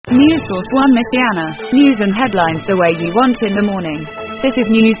News Source 1 Michiana. News and headlines the way you want in the morning. This is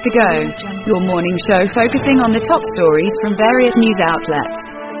News to Go, your morning show focusing on the top stories from various news outlets.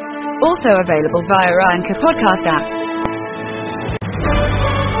 Also available via our Anchor podcast app.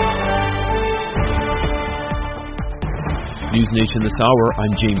 News Nation this hour,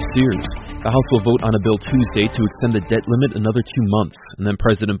 I'm James Sears. The House will vote on a bill Tuesday to extend the debt limit another 2 months, and then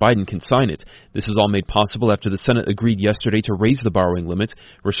President Biden can sign it. This was all made possible after the Senate agreed yesterday to raise the borrowing limit.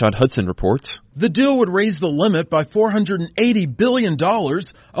 Rashad Hudson reports. The deal would raise the limit by $480 billion,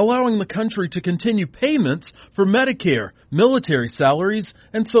 allowing the country to continue payments for Medicare, military salaries,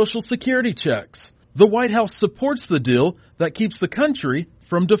 and Social Security checks. The White House supports the deal that keeps the country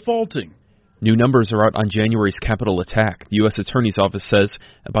from defaulting. New numbers are out on January's Capitol attack. The U.S. Attorney's Office says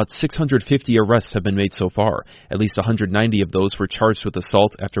about 650 arrests have been made so far. At least 190 of those were charged with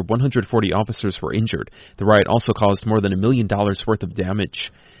assault after 140 officers were injured. The riot also caused more than $1 million worth of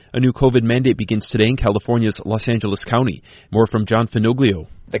damage. A new COVID mandate begins today in California's Los Angeles County. More from John Finoglio.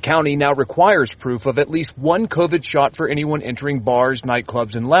 The county now requires proof of at least one COVID shot for anyone entering bars,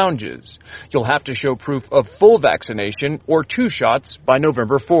 nightclubs, and lounges. You'll have to show proof of full vaccination or 2 shots by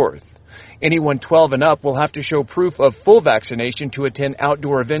November 4th. Anyone 12 and up will have to show proof of full vaccination to attend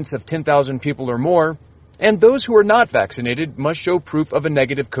outdoor events of 10,000 people or more, and those who are not vaccinated must show proof of a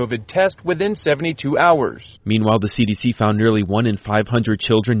negative COVID test within 72 hours. Meanwhile, the CDC found nearly 1 in 500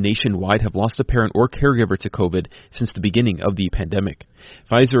 children nationwide have lost a parent or caregiver to COVID since the beginning of the pandemic.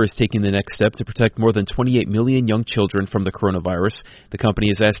 Pfizer is taking the next step to protect more than 28 million young children from the coronavirus. The company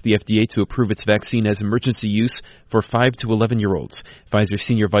has asked the FDA to approve its vaccine as emergency use for 5 to 11-year-olds. Pfizer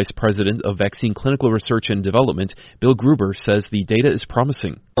Senior Vice President of Vaccine Clinical Research and Development, Bill Gruber, says the data is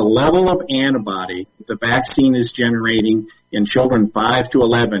promising. The level of antibody the vaccine is generating in children 5 to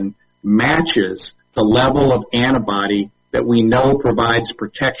 11 matches the level of antibody that we know provides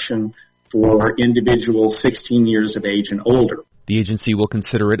protection for individuals 16 years of age and older. The agency will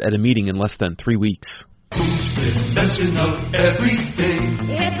consider it at a meeting in less than 3 weeks. Who's been messing up everything?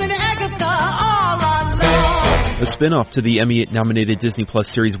 It's been Agatha all along. A spin-off to the Emmy-nominated Disney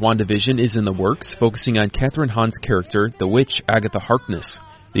Plus series WandaVision is in the works, focusing on Catherine Hahn's character, the witch Agatha Harkness.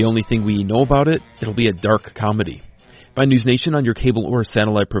 The only thing we know about it, it'll be a dark comedy. Find News Nation on your cable or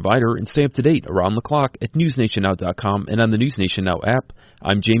satellite provider and stay up to date around the clock at newsnationnow.com and on the News Nation Now app.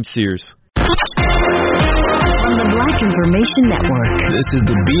 I'm James Sears. From the Black Information Network. This is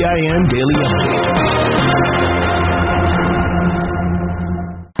the BIN Daily Update.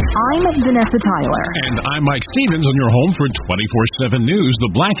 I'm Vanessa Tyler. And I'm Mike Stevens on your home for 24/7 News,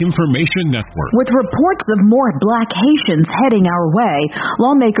 the Black Information Network. With reports of more Black Haitians heading our way,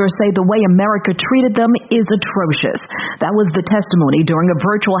 lawmakers say the way America treated them is atrocious. That was the testimony during a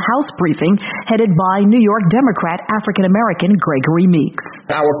virtual House briefing headed by New York Democrat African-American Gregory Meeks.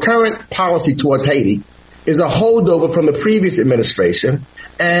 Our current policy towards Haiti is a holdover from the previous administration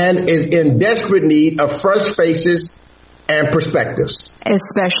and is in desperate need of fresh faces and perspectives.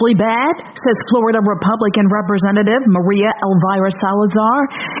 Especially bad, says Florida Republican Representative Maria Elvira Salazar,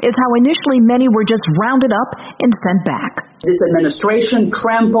 is how initially many were just rounded up and sent back. This administration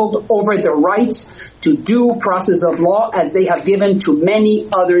trampled over the right to due process of law as they have given to many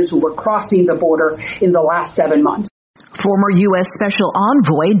others who were crossing the border in the last 7 months. Former U.S. Special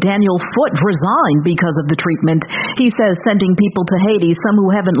Envoy Daniel Foote resigned because of the treatment. He says sending people to Haiti, some who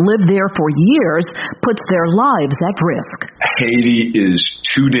haven't lived there for years, puts their lives at risk. Haiti is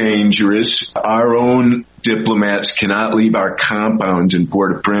too dangerous. Our own diplomats cannot leave our compounds in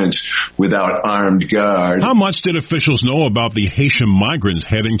Port-au-Prince without armed guards. How much did officials know about the Haitian migrants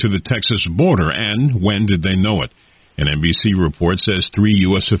heading to the Texas border, and when did they know it? An NBC report says 3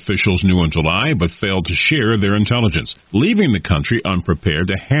 U.S. officials knew in July but failed to share their intelligence, leaving the country unprepared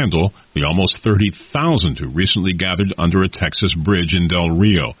to handle the almost 30,000 who recently gathered under a Texas bridge in Del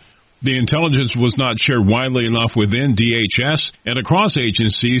Rio. The intelligence was not shared widely enough within DHS and across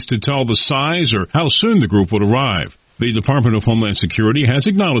agencies to tell the size or how soon the group would arrive. The Department of Homeland Security has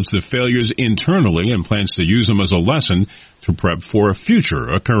acknowledged the failures internally and plans to use them as a lesson to prep for future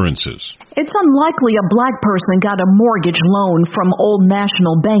occurrences. It's unlikely a Black person got a mortgage loan from Old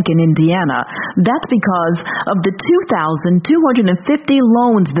National Bank in Indiana. That's because of the 2,250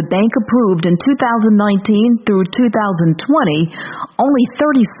 loans the bank approved in 2019 through 2020, only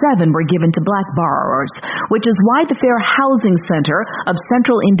 37 were given to Black borrowers, which is why the Fair Housing Center of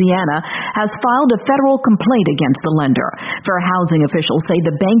Central Indiana has filed a federal complaint against the lender. Fair housing officials say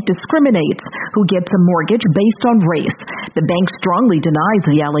the bank discriminates who gets a mortgage based on race. The bank strongly denies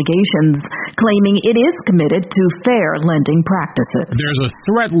the allegations, claiming it is committed to fair lending practices. There's a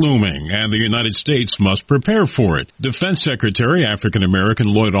threat looming, and the United States must prepare for it. Defense Secretary African-American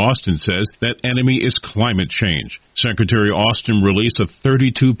Lloyd Austin says that enemy is climate change. Secretary Austin released a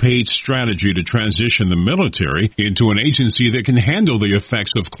 32-page strategy to transition the military into an agency that can handle the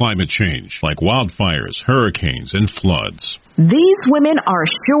effects of climate change, like wildfires, hurricanes, and floods. These women are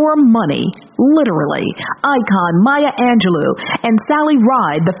sure money, literally. Icon Maya Angelou and Sally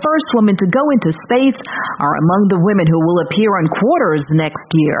Ride, the first woman to go into space, are among the women who will appear on quarters next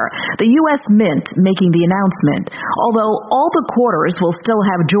year. The U.S. Mint making the announcement. Although all the quarters will still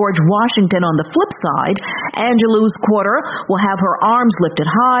have George Washington on the flip side, Angelou's quarter will have her arms lifted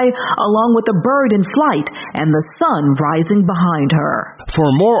high, along with a bird in flight and the sun rising behind her. For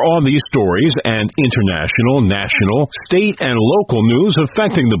more on these stories and international, national, state, and local news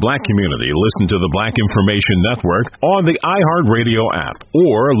affecting the Black community, listen to the Black Information Network on the iHeartRadio app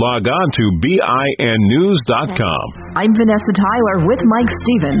or log on to BINnews.com. I'm Vanessa Tyler with Mike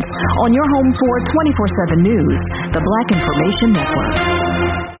Stevens on your home for 24/7 News, the Black Information Network.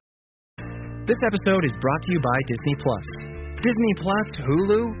 This episode is brought to you by Disney Plus. Disney Plus,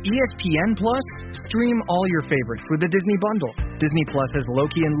 Hulu, ESPN Plus. Stream all your favorites with the Disney Bundle. Disney Plus has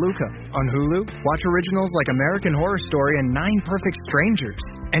Loki and Luca. On Hulu, watch originals like American Horror Story and 9 Perfect Strangers.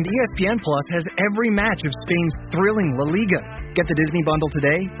 And ESPN Plus has every match of Spain's thrilling La Liga. Get the Disney Bundle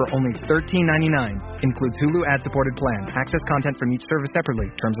today for only $13.99. Includes Hulu ad-supported plan. Access content from each service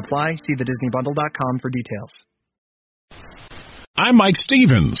separately. Terms apply. See thedisneybundle.com for details. I'm Mike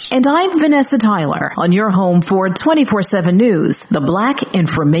Stevens. And I'm Vanessa Tyler on your home for 24/7 News, the Black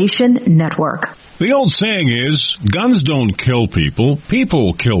Information Network. The old saying is, guns don't kill people,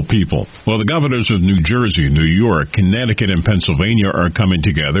 people kill people. Well, the governors of New Jersey, New York, Connecticut, and Pennsylvania are coming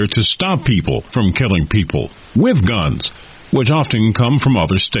together to stop people from killing people with guns, which often come from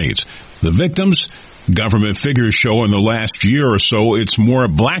other states. The victims? Government figures show in the last year or so it's more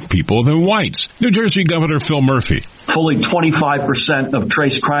black people than whites. New Jersey Governor Phil Murphy. Fully 25% of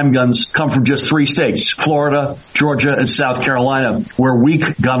trace crime guns come from just 3 states, Florida, Georgia, and South Carolina, where weak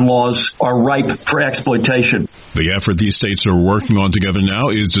gun laws are ripe for exploitation. The effort these states are working on together now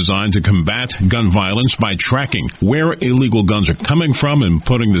is designed to combat gun violence by tracking where illegal guns are coming from and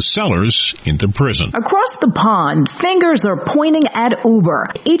putting the sellers into prison. Across the pond, fingers are pointing at Uber.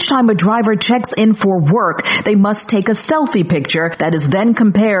 Each time a driver checks in for work, they must take a selfie picture that is then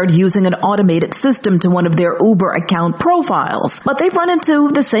compared using an automated system to one of their Uber account profiles. But they've run into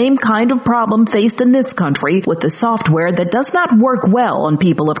the same kind of problem faced in this country with the software that does not work well on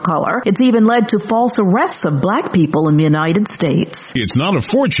people of color. It's even led to false arrests of black people in the United States. It's not a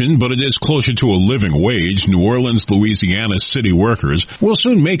fortune, but it is closer to a living wage. New Orleans, Louisiana city workers will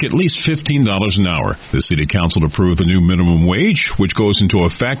soon make at least $15 an hour. The city council approved the new minimum wage, which goes into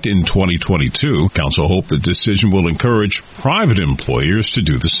effect in 2022. Council hope the decision will encourage private employers to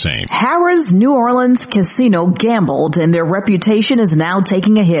do the same. Harrah's New Orleans casino gambled, and their reputation is now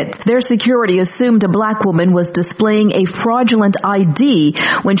taking a hit. Their security assumed a black woman was displaying a fraudulent ID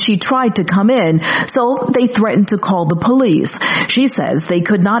when she tried to come in, so they threatened to call the police. She says they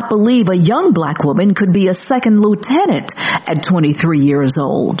could not believe a young black woman could be a second lieutenant at 23 years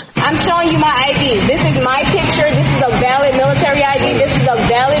old. I'm showing you my ID. This is my picture. This is a valid military ID. This is a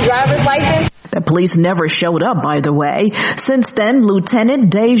valid driver's license. The police never showed up, by the way. Since then,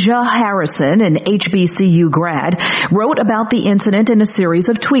 Lieutenant Deja Harrison, an HBCU grad, wrote about the incident in a series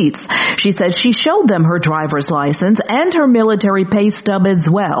of tweets. She says she showed them her driver's license and her military pay stub as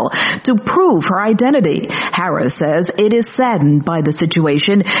well to prove her identity. Harris says it is saddened by the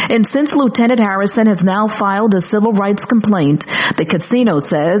situation, and since Lieutenant Harrison has now filed a civil rights complaint, the casino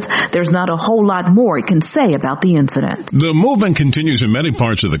says there's not a whole lot more it can say about the incident. The movement continues in many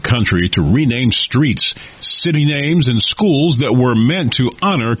parts of the country to rename streets, city names, and schools that were meant to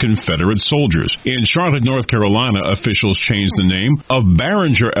honor Confederate soldiers. In Charlotte, North Carolina, officials changed the name of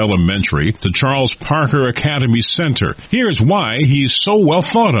Barringer Elementary to Charles Parker Academy Center. Here's why he's so well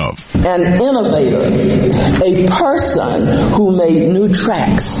thought of. An innovator, a person who made new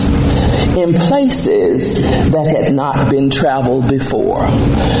tracks in places that had not been traveled before.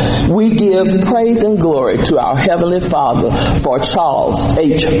 We give praise and glory to our Heavenly Father for Charles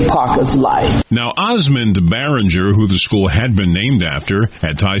H. Parker's life. Now, Osmond Barringer, who the school had been named after,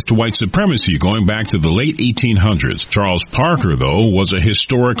 had ties to white supremacy going back to the late 1800s. Charles Parker, though, was a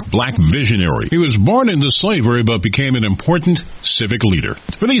historic black visionary. He was born into slavery but became an important civic leader.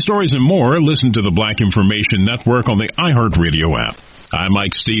 For these stories and more, listen to the Black Information Network on the iHeartRadio app. I'm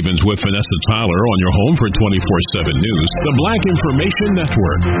Mike Stevens with Vanessa Tyler on your home for 24/7 News, the Black Information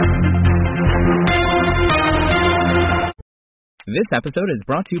Network. This episode is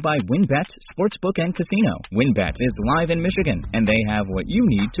brought to you by WynnBET Sportsbook and Casino. WynnBET is live in Michigan, and they have what you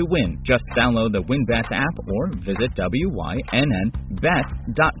need to win. Just download the WynnBET app or visit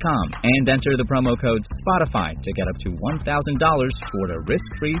WYNNBet.com and enter the promo code SPOTIFY to get up to $1,000 toward a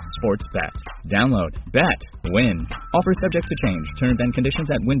risk-free sports bet. Download, bet, win. Offer subject to change. Terms and conditions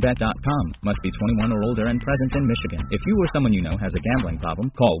at WynnBET.com. Must be 21 or older and present in Michigan. If you or someone you know has a gambling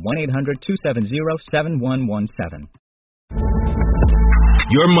problem, call 1-800-270-7117.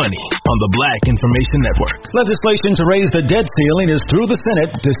 Your money on the Black Information Network. Legislation to raise the debt ceiling is through the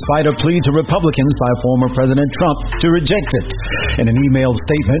Senate despite a plea to Republicans by former President Trump to reject it. In an emailed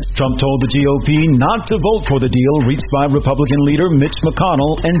statement, Trump told the GOP not to vote for the deal reached by Republican leader Mitch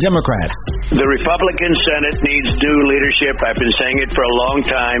McConnell and Democrats. The Republican Senate needs new leadership. I've been saying it for a long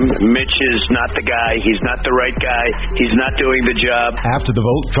time. Mitch is not the guy. He's not the right guy. He's not doing the job. After the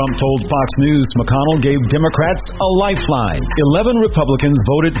vote, Trump told Fox News McConnell gave Democrats a lifeline. 11 Republicans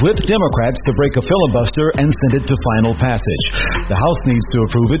voted with Democrats to break a filibuster and send it to final passage. The House needs to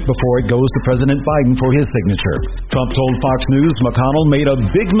approve it before it goes to President Biden for his signature. Trump told Fox News McConnell made a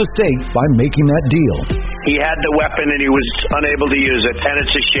big mistake by making that deal. He had the weapon and he was unable to use it, and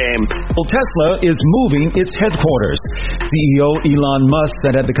it's a shame. Well, Tesla is moving its headquarters. CEO Elon Musk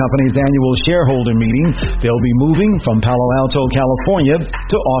said at the company's annual shareholder meeting they'll be moving from Palo Alto, California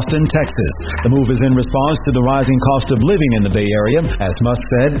to Austin, Texas. The move is in response to the rising cost of living in the Bay Area. As Musk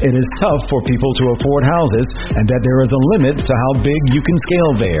said, it is tough for people to afford houses and that there is a limit to how big you can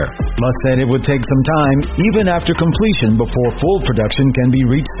scale there. Musk said it would take some time, even after completion, before full production can be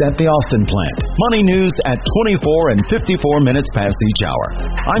reached at the Austin plant. Money news at 24 and 54 minutes past each hour.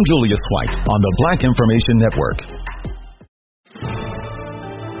 I'm Julius White on the Black Information Network.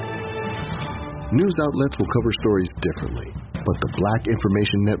 News outlets will cover stories differently, but the Black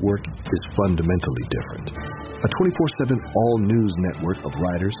Information Network is fundamentally different. A 24/7 all-news network of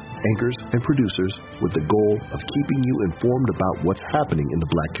writers, anchors, and producers with the goal of keeping you informed about what's happening in the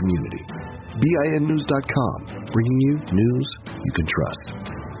Black community. BINnews.com, bringing you news you can trust.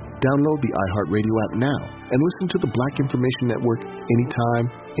 Download the iHeartRadio app now and listen to the Black Information Network anytime,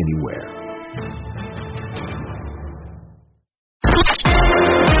 anywhere.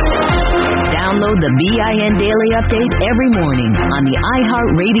 Download the BIN Daily Update every morning on the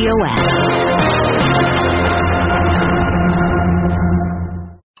iHeartRadio app.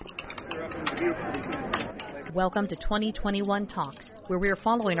 Welcome to 2021 Talks, where we are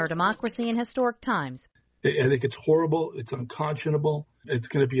following our democracy in historic times. I think it's horrible. It's unconscionable. It's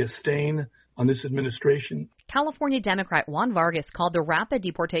going to be a stain on this administration. California Democrat Juan Vargas called the rapid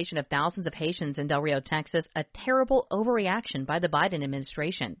deportation of thousands of Haitians in Del Rio, Texas, a terrible overreaction by the Biden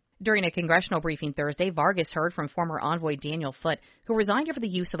administration. During a congressional briefing Thursday, Vargas heard from former envoy Daniel Foote, who resigned over the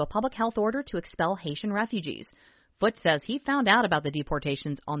use of a public health order to expel Haitian refugees. Foote says he found out about the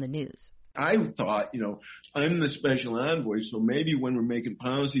deportations on the news. I thought, I'm the special envoy, so maybe when we're making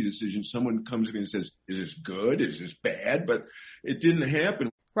policy decisions, someone comes in and says, is this good? Is this bad? But it didn't happen.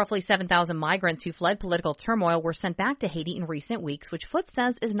 Roughly 7,000 migrants who fled political turmoil were sent back to Haiti in recent weeks, which Foote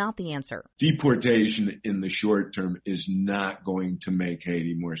says is not the answer. Deportation in the short term is not going to make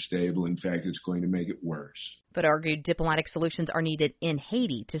Haiti more stable. In fact, it's going to make it worse. Foote argued diplomatic solutions are needed in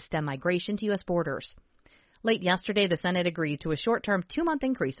Haiti to stem migration to U.S. borders. Late yesterday, the Senate agreed to a short-term 2-month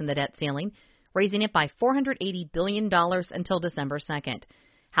increase in the debt ceiling, raising it by $480 billion until December 2nd.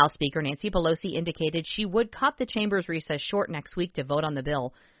 House Speaker Nancy Pelosi indicated she would cut the chamber's recess short next week to vote on the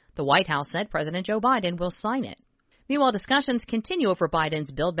bill. The White House said President Joe Biden will sign it. Meanwhile, discussions continue over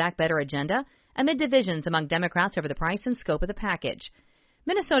Biden's Build Back Better agenda amid divisions among Democrats over the price and scope of the package.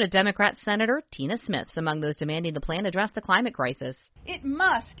 Minnesota Democrat Senator Tina Smith's among those demanding the plan address the climate crisis. It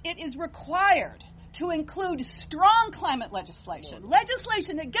is required to include strong climate legislation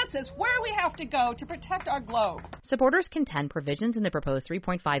that gets us where we have to go to protect our globe. Supporters contend provisions in the proposed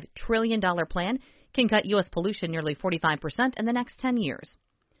 $3.5 trillion plan can cut U.S. pollution nearly 45% in the next 10 years.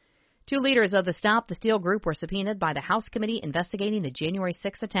 Two leaders of the Stop the Steal group were subpoenaed by the House committee investigating the January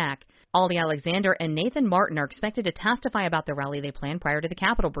 6th attack. Ollie Alexander and Nathan Martin are expected to testify about the rally they planned prior to the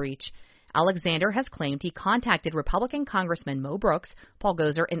Capitol breach. Alexander has claimed he contacted Republican Congressmen Mo Brooks, Paul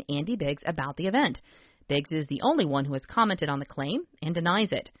Gosar, and Andy Biggs about the event. Biggs is the only one who has commented on the claim and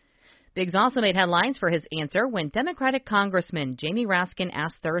denies it. Biggs also made headlines for his answer when Democratic Congressman Jamie Raskin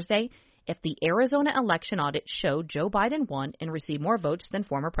asked Thursday if the Arizona election audit showed Joe Biden won and received more votes than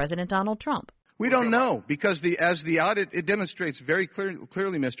former President Donald Trump. We don't know because as the audit it demonstrates very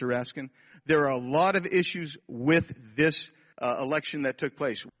clearly, Mr. Raskin, there are a lot of issues with this election that took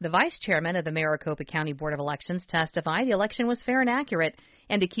place. The vice chairman of the Maricopa County Board of Elections testified the election was fair and accurate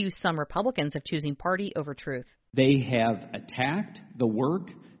and accused some Republicans of choosing party over truth. They have attacked the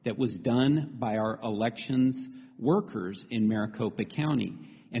work that was done by our elections workers in Maricopa County,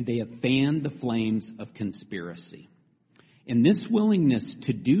 and they have fanned the flames of conspiracy. And this willingness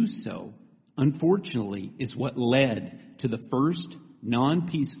to do so, unfortunately, is what led to the first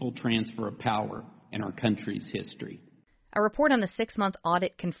non-peaceful transfer of power in our country's history. A report on the 6-month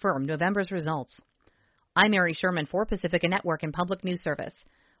audit confirmed November's results. I'm Mary Sherman for Pacifica Network and Public News Service.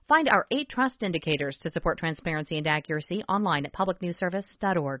 Find our 8 trust indicators to support transparency and accuracy online at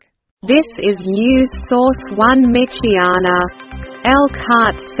publicnewsservice.org. This is News Source 1 Michiana,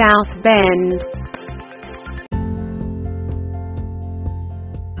 Elkhart, South Bend.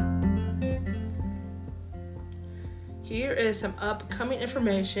 Here is some upcoming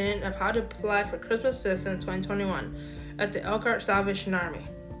information of how to apply for Christmas Assistance 2021 at the Elkhart Salvation Army.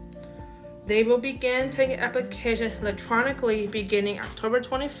 They will begin taking applications electronically beginning October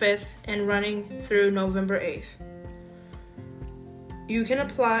 25th and running through November 8th. You can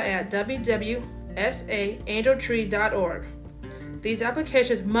apply at www.saangeltree.org. These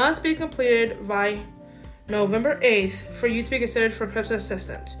applications must be completed by November 8th for you to be considered for Christmas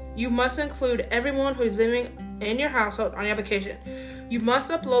assistance. You must include everyone who is living in your household on your application. You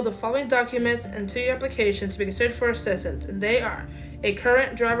must upload the following documents into your application to be considered for assistance, and they are a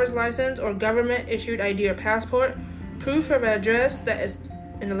current driver's license or government-issued ID or passport, proof of address that is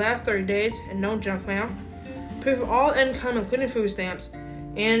in the last 30 days and no junk mail, proof of all income including food stamps,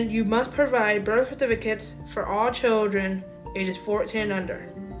 and you must provide birth certificates for all children ages 14 and under.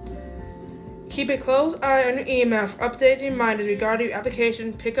 Keep a close eye on your email for updates and reminders regarding your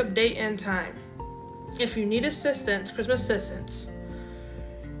application, pickup date, and time. If you need assistance, Christmas assistance,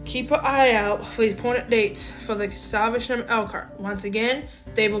 keep an eye out for these appointed dates for the Salvation Army Elkhart. Once again,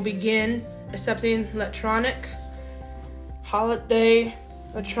 they will begin accepting electronically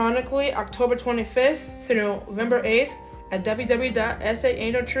October 25th through November 8th at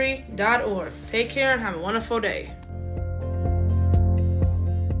www.saangeltree.org. Take care and have a wonderful day.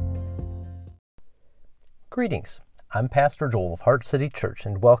 Greetings. I'm Pastor Joel of Heart City Church,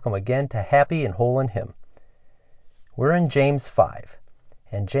 and welcome again to Happy and Whole in Him. We're in James 5,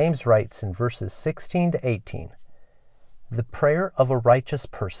 and James writes in verses 16 to 18, "The prayer of a righteous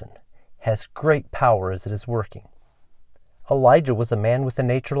person has great power as it is working. Elijah was a man with a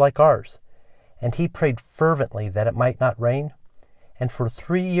nature like ours, and he prayed fervently that it might not rain, and for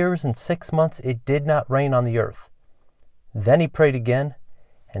 3 years and 6 months it did not rain on the earth. Then he prayed again,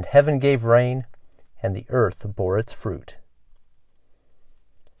 and heaven gave rain, and the earth bore its fruit."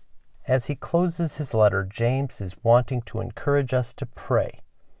 As he closes his letter, James is wanting to encourage us to pray.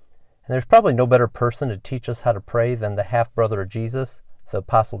 And there's probably no better person to teach us how to pray than the half-brother of Jesus, the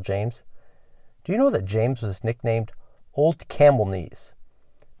Apostle James. Do you know that James was nicknamed Old Camel Knees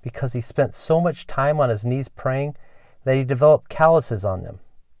because he spent so much time on his knees praying that he developed calluses on them?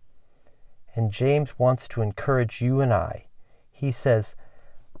 And James wants to encourage you and I. He says,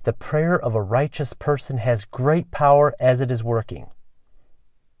 "The prayer of a righteous person has great power as it is working."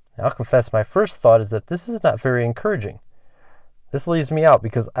 Now, I'll confess my first thought is that this is not very encouraging. This leaves me out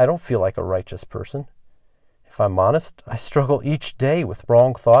because I don't feel like a righteous person. If I'm honest, I struggle each day with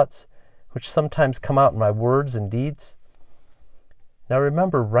wrong thoughts, which sometimes come out in my words and deeds. Now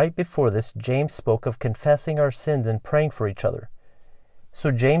remember, right before this, James spoke of confessing our sins and praying for each other.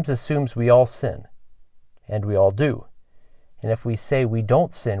 So James assumes we all sin, and we all do. And if we say we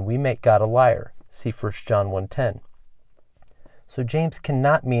don't sin, we make God a liar. See 1 John 1:10. So James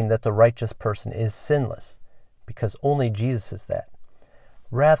cannot mean that the righteous person is sinless, because only Jesus is that.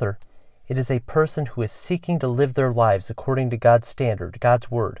 Rather, it is a person who is seeking to live their lives according to God's standard, God's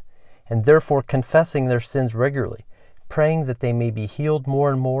word, and therefore confessing their sins regularly, praying that they may be healed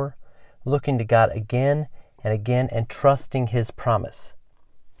more and more, looking to God again and again, and trusting His promise.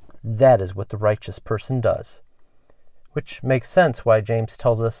 That is what the righteous person does. Which makes sense why James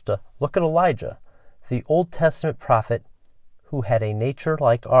tells us to look at Elijah, the Old Testament prophet who had a nature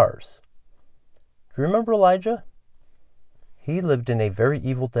like ours. Do you remember Elijah? He lived in a very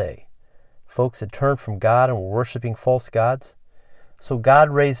evil day. Folks had turned from God and were worshiping false gods. So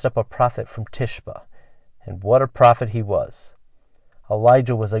God raised up a prophet from Tishba, and what a prophet he was.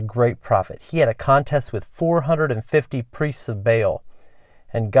 Elijah was a great prophet. He had a contest with 450 priests of Baal,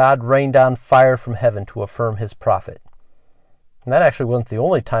 and God rained down fire from heaven to affirm his prophet. And that actually wasn't the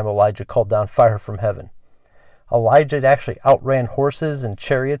only time Elijah called down fire from heaven. Elijah actually outran horses and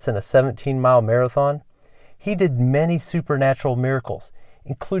chariots in a 17-mile marathon. He did many supernatural miracles,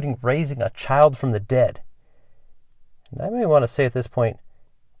 including raising a child from the dead. And I may want to say at this point,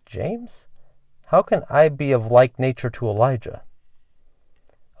 James, how can I be of like nature to Elijah?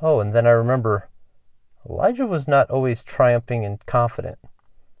 Oh, and then I remember Elijah was not always triumphing and confident.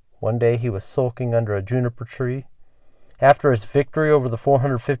 One day he was sulking under a juniper tree. After his victory over the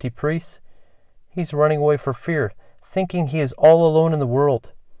 450 priests, he's running away for fear, thinking he is all alone in the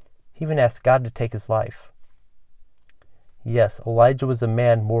world. He even asked God to take his life. Yes, Elijah was a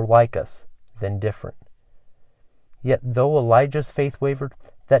man more like us than different. Yet though Elijah's faith wavered,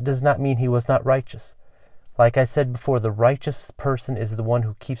 that does not mean he was not righteous. Like I said before, the righteous person is the one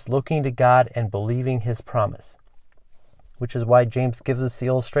who keeps looking to God and believing his promise. Which is why James gives us the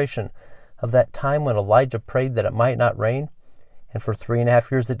illustration of that time when Elijah prayed that it might not rain, and for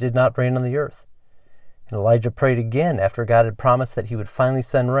 3.5 years it did not rain on the earth. And Elijah prayed again after God had promised that he would finally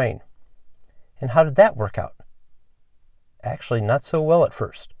send rain. And how did that work out? Actually, not so well at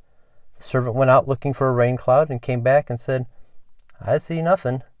first. The servant went out looking for a rain cloud and came back and said, "I see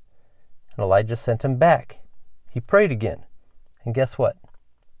nothing." And Elijah sent him back. He prayed again. And guess what?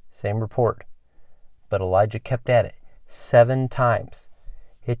 Same report. But Elijah kept at it 7 times.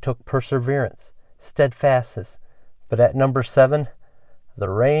 It took perseverance, steadfastness. But at number 7, the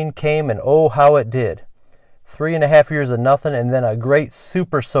rain came, and oh, how it did. 3.5 years of nothing, and then a great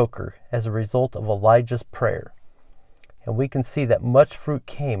super soaker as a result of Elijah's prayer. And we can see that much fruit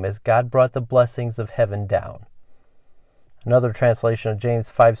came as God brought the blessings of heaven down. Another translation of James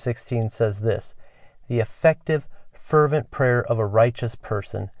 5:16 says this, "The effective, fervent prayer of a righteous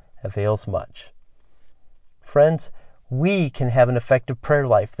person avails much." Friends, we can have an effective prayer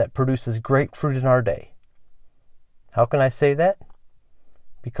life that produces great fruit in our day. How can I say that?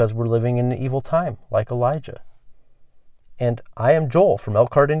 Because we're living in an evil time, like Elijah. And I am Joel from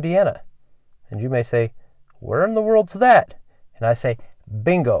Elkhart, Indiana. And you may say, where in the world's that? And I say,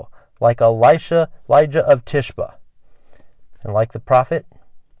 bingo, like Elijah of Tishba. And like the prophet,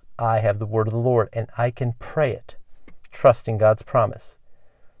 I have the word of the Lord, and I can pray it, trusting God's promise.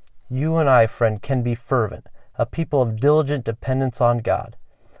 You and I, friend, can be fervent, a people of diligent dependence on God.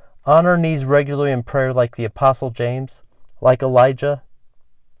 On our knees regularly in prayer like the Apostle James, like Elijah,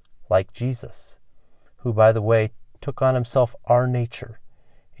 like Jesus, who, by the way, took on himself our nature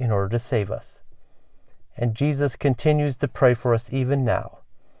in order to save us. And Jesus continues to pray for us even now.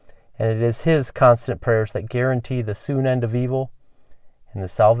 And it is his constant prayers that guarantee the soon end of evil and the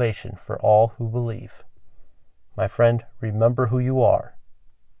salvation for all who believe. My friend, remember who you are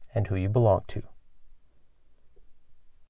and who you belong to.